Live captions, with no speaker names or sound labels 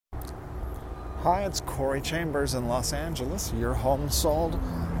Hi, it's Corey Chambers in Los Angeles. Your home sold,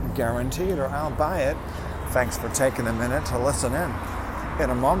 guaranteed, or I'll buy it. Thanks for taking a minute to listen in. In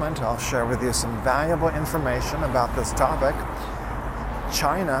a moment, I'll share with you some valuable information about this topic.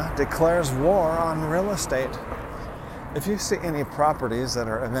 China declares war on real estate. If you see any properties that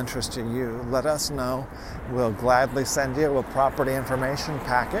are of interest to you, let us know. We'll gladly send you a property information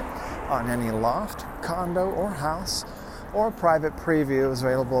packet on any loft, condo, or house, or private preview is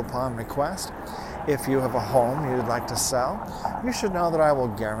available upon request. If you have a home you'd like to sell, you should know that I will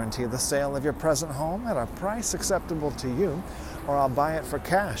guarantee the sale of your present home at a price acceptable to you, or I'll buy it for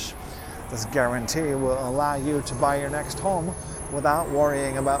cash. This guarantee will allow you to buy your next home without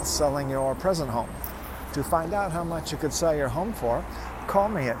worrying about selling your present home. To find out how much you could sell your home for, call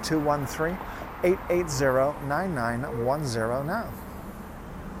me at 213-880-9910 now.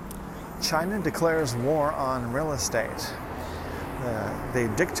 China declares war on real estate. The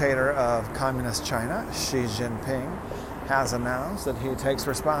dictator of Communist China, Xi Jinping, has announced that he takes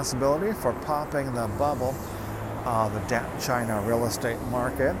responsibility for popping the bubble of the China real estate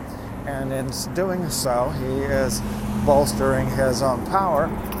market. And in doing so, he is bolstering his own power,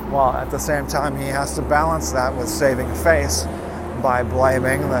 while at the same time he has to balance that with saving face by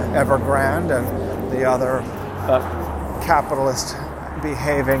blaming the Evergrande and the other capitalist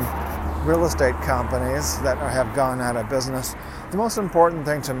behaving real estate companies that have gone out of business. The most important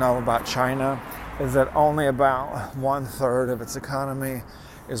thing to know about China is that only about 1/3 of its economy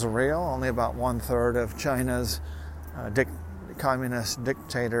is real. Only about 1/3 of China's communist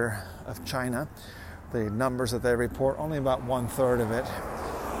dictator of China, the numbers that they report, only about 1/3 of it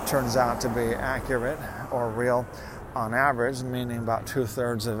turns out to be accurate or real on average, meaning about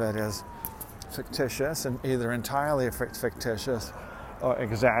 2/3 of it is fictitious, and either entirely fictitious or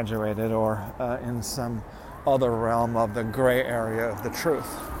exaggerated, or in some other realm of the gray area of the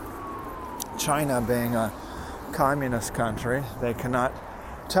truth. China being a communist country, they cannot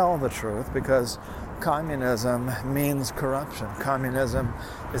tell the truth because communism means corruption. Communism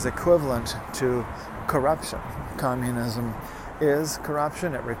is equivalent to corruption. Communism is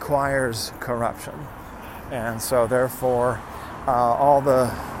corruption. It requires corruption. And so therefore, all the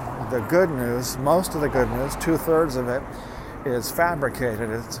good news, most of the good news, 2/3 of it, is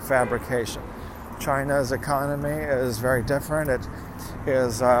fabricated. It's a fabrication. China's economy is very different. It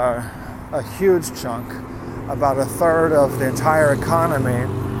is a huge chunk. About 1/3 of the entire economy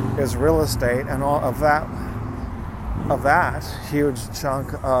is real estate, and all of that huge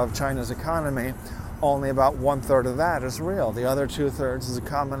chunk of China's economy, only about 1/3 of that is real. The other 2/3 is a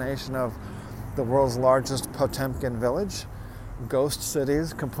combination of the world's largest Potemkin village, ghost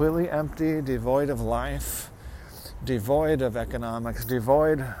cities, completely empty, devoid of life, devoid of economics,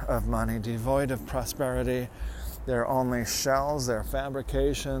 devoid of money, devoid of prosperity. They're only shells, they're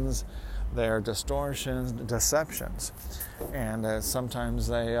fabrications, they're distortions, deceptions. And sometimes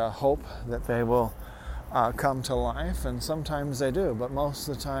they hope that they will come to life, and sometimes they do, but most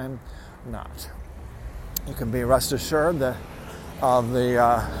of the time not. You can be rest assured that of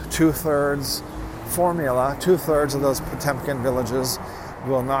the 2/3 formula, 2/3 of those Potemkin villages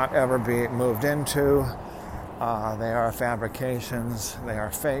will not ever be moved into. They are fabrications, they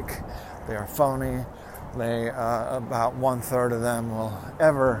are fake, they are phony. About 1/3 of them will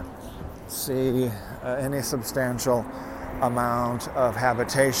ever see any substantial amount of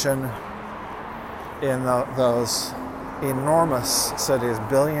habitation in those enormous cities,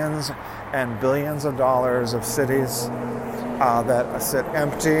 billions and billions of dollars of cities that sit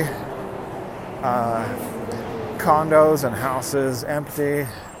empty, condos and houses empty.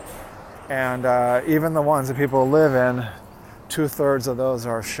 And even the ones that people live in, 2/3 of those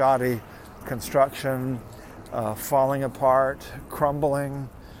are shoddy construction, falling apart, crumbling,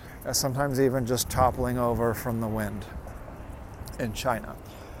 sometimes even just toppling over from the wind in China.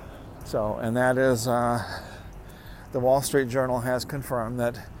 So, and that is, the Wall Street Journal has confirmed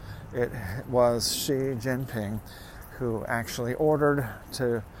that it was Xi Jinping who actually ordered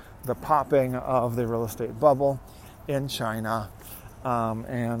the popping of the real estate bubble in China.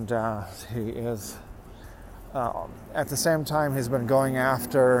 He is, at the same time, he's been going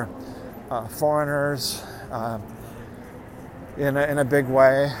after foreigners in a big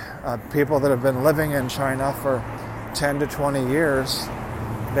way. People that have been living in China for 10 to 20 years,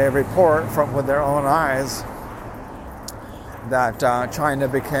 they report with their own eyes that China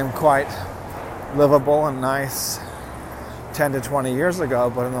became quite livable and nice 10 to 20 years ago,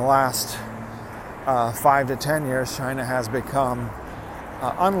 but in the last 5 to 10 years, China has become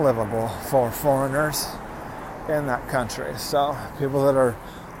unlivable for foreigners in that country. So people that are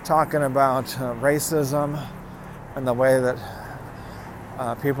talking about racism and the way that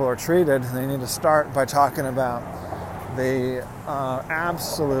people are treated, they need to start by talking about the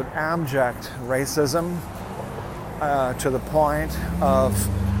absolute abject racism to the point of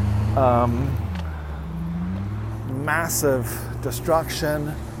massive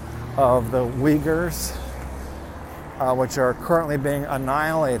destruction of the Uyghurs, which are currently being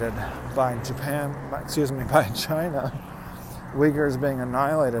annihilated by China. Uyghurs being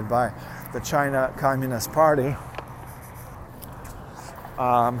annihilated by the China Communist Party.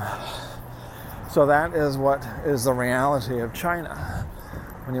 So that is what is the reality of China.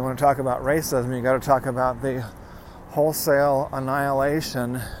 When you want to talk about racism, you got to talk about the wholesale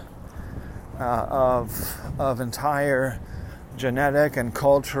annihilation of entire genetic and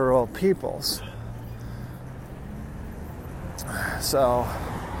cultural peoples. So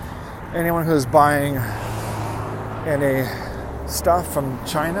anyone who's buying any stuff from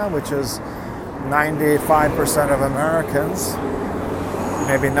China, which is 95% of Americans,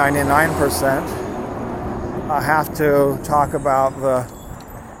 maybe 99%, have to talk about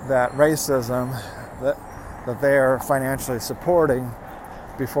that racism that they are financially supporting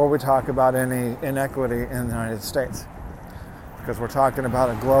before we talk about any inequity in the United States. Because we're talking about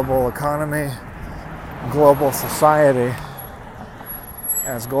a global economy, global society,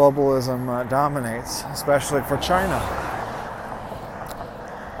 as globalism dominates, especially for China,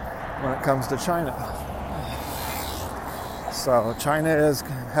 when it comes to China. So China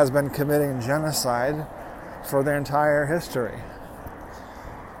has been committing genocide for their entire history.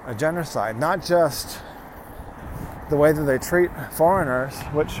 A genocide, not just the way that they treat foreigners,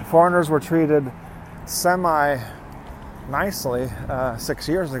 which foreigners were treated semi-nicely 6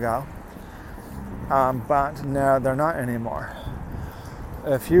 years ago, but no, they're not anymore.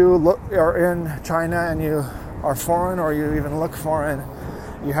 If you are in China and you are foreign, or you even look foreign,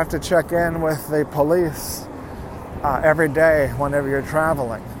 you have to check in with the police every day whenever you're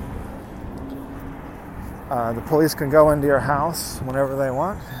traveling. The police can go into your house whenever they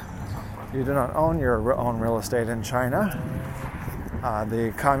want. You do not own your own real estate in China.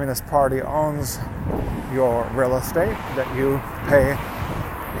 The Communist Party owns your real estate that you pay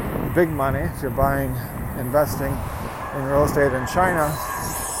big money if you're investing in real estate in China.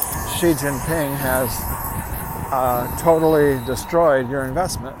 Xi Jinping has totally destroyed your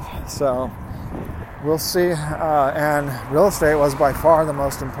investment. So we'll see. And real estate was by far the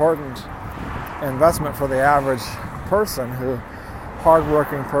most important investment for the average person,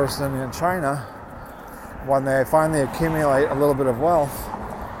 hardworking person in China. When they finally accumulate a little bit of wealth,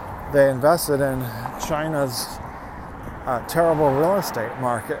 they invested in China's terrible real estate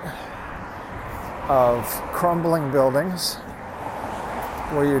market of crumbling buildings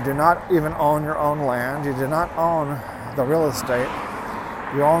where you do not even own your own land, you do not own the real estate,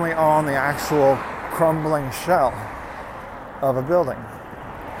 you only own the actual crumbling shell of a building.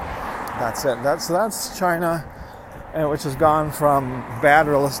 That's it. That's China, which has gone from bad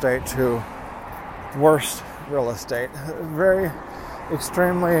real estate to worse real estate. Very,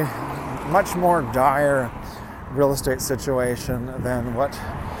 extremely, much more dire real estate situation than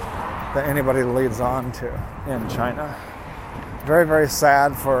that anybody leads on to in China. Very, very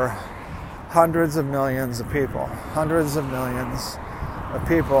sad for hundreds of millions of people. Hundreds of millions of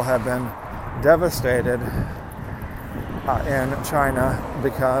people have been devastated in China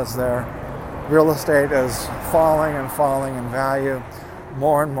because their real estate is falling and falling in value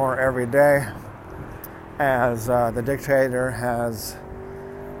more and more every day as the dictator has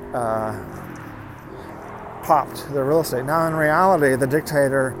popped the real estate. Now, in reality, the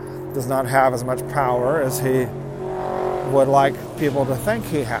dictator does not have as much power as he would like people to think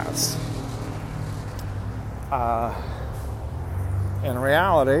he has. In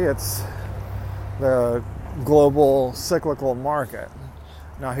reality, it's the global cyclical market.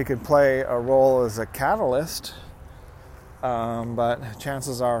 Now, he could play a role as a catalyst, but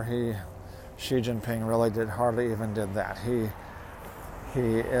chances are Xi Jinping really hardly even did that. He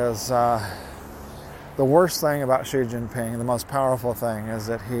is the worst thing about Xi Jinping, the most powerful thing, is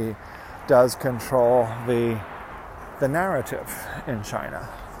that he does control the narrative in China.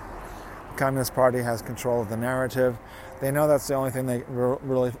 The Communist Party has control of the narrative. They know that's the only thing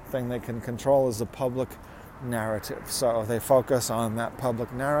they can control is the public narrative. So they focus on that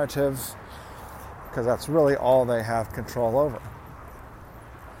public narrative because that's really all they have control over,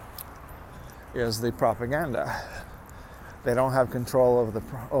 is the propaganda. They don't have control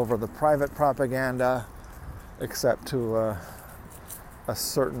over the private propaganda, except to a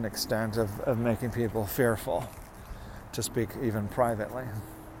certain extent of making people fearful to speak even privately.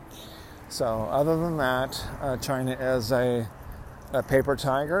 So other than that, China is a paper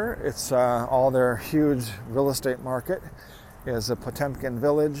tiger. It's all their huge real estate market is a Potemkin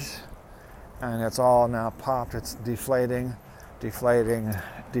village, and it's all now popped. It's deflating,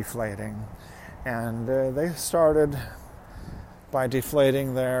 and they started by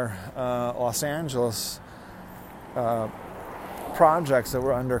deflating their Los Angeles projects that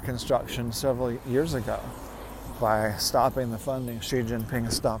were under construction several years ago by stopping the funding. Xi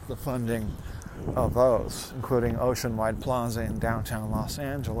Jinping stopped the funding of those, including Oceanwide Plaza in downtown Los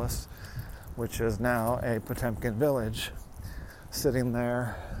Angeles, which is now a Potemkin village, sitting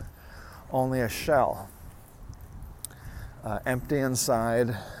there, only a shell, empty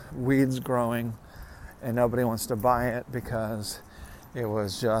inside, weeds growing, and nobody wants to buy it because it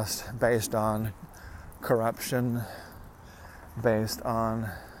was just based on corruption, based on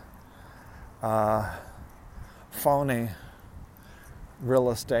phony real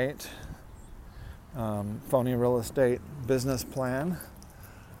estate business plan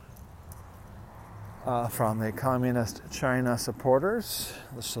from the Communist China supporters,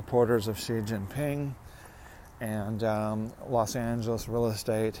 the supporters of Xi Jinping. And Los Angeles real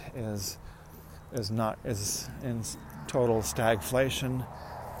estate is in total stagflation.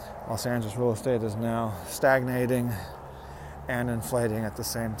 Los Angeles real estate is now stagnating and inflating at the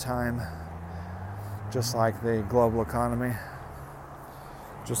same time, just like the global economy,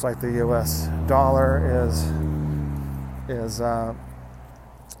 just like the U.S. dollar is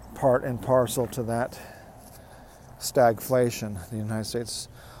part and parcel to that stagflation. The United States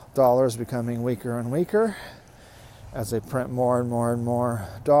dollar is becoming weaker and weaker as they print more and more and more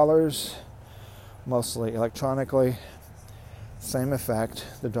dollars, mostly electronically. Same effect.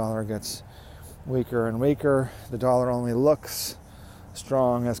 The dollar gets weaker and weaker. The dollar only looks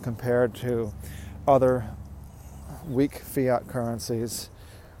strong as compared to other weak fiat currencies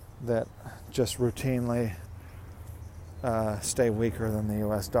that just routinely stay weaker than the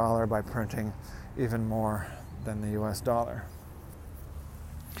U.S. dollar by printing even more than the U.S. dollar.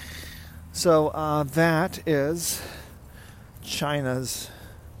 So that is China's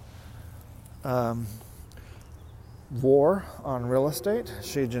war on real estate.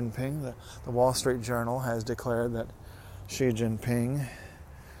 Xi Jinping, the Wall Street Journal has declared that Xi Jinping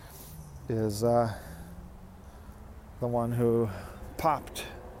is the one who popped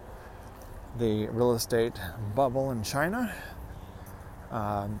the real estate bubble in China.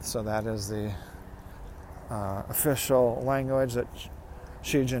 So that is the official language that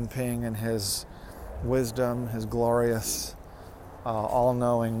Xi Jinping and his wisdom, his glorious,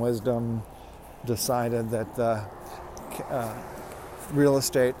 all-knowing wisdom, decided that real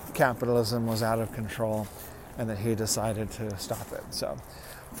estate capitalism was out of control and that he decided to stop it. So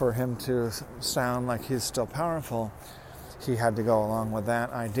for him to sound like he's still powerful, he had to go along with that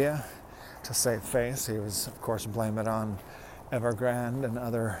idea to save face. He was, of course, blame it on Evergrande and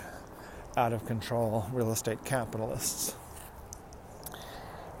other out-of-control real estate capitalists.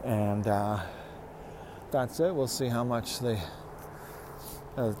 And that's it. We'll see how much the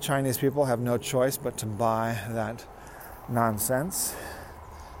Chinese people have no choice but to buy that nonsense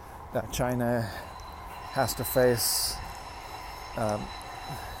that China has to face.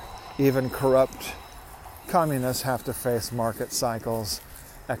 Even corrupt communists have to face market cycles,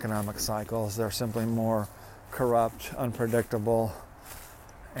 economic cycles. They're simply more corrupt, unpredictable,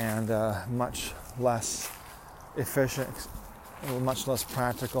 and much less efficient, much less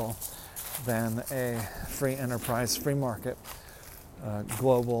practical than a free enterprise, free market,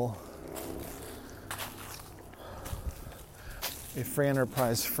 global, a free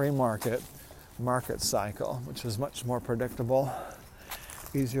enterprise, free market cycle, which is much more predictable,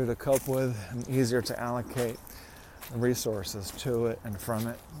 easier to cope with, and easier to allocate resources to it and from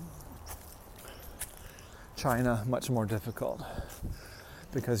it. China, much more difficult,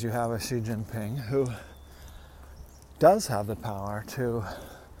 because you have a Xi Jinping who does have the power to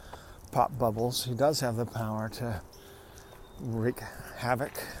pop bubbles. He does have the power to wreak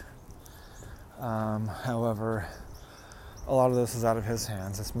havoc. However, a lot of this is out of his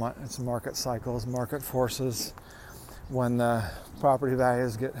hands. It's market cycles, market forces. When the property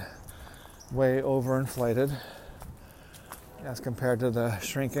values get way overinflated as compared to the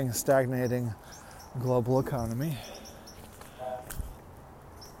shrinking, stagnating global economy.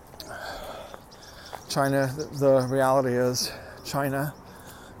 China, the reality is China,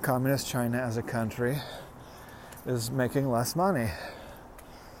 communist China as a country, is making less money.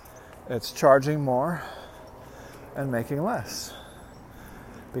 It's charging more and making less,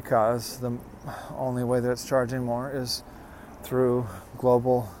 because the only way that it's charging more is through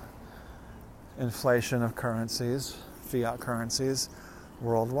global inflation of currencies, fiat currencies,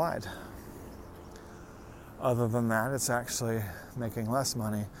 worldwide. Other than that, it's actually making less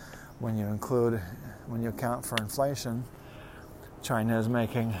money when you account for inflation, China is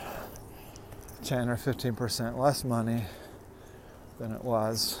making 10 or 15% less money than it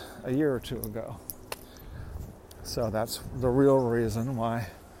was a year or two ago. So that's the real reason why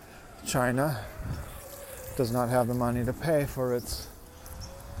China does not have the money to pay for its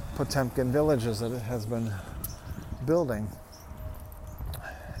Potemkin villages that it has been building.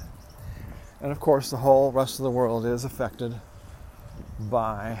 And of course, the whole rest of the world is affected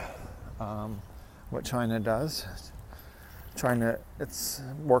by what China does. China,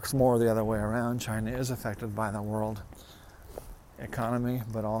 works more the other way around. China is affected by the world economy,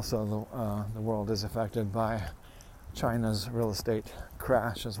 but also the world is affected by China's real estate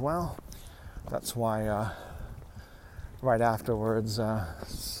crash as well. That's why right afterwards,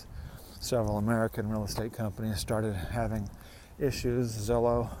 several American real estate companies started having issues.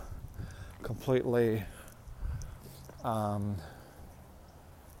 Zillow completely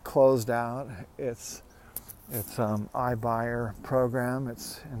closed out its iBuyer program,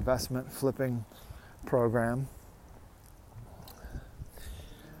 its investment flipping program.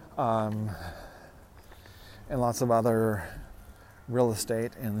 And lots of other real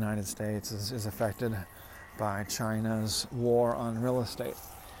estate in the United States is affected by China's war on real estate.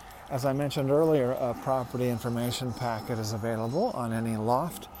 As I mentioned earlier, a property information packet is available on any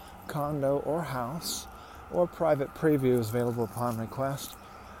loft, condo, or house, or private previews available upon request.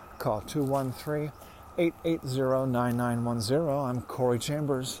 Call 213-880-9910. I'm Corey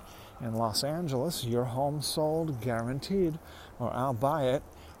Chambers in Los Angeles. Your home sold guaranteed, or I'll buy it.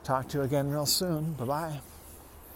 Talk to you again real soon. Bye-bye.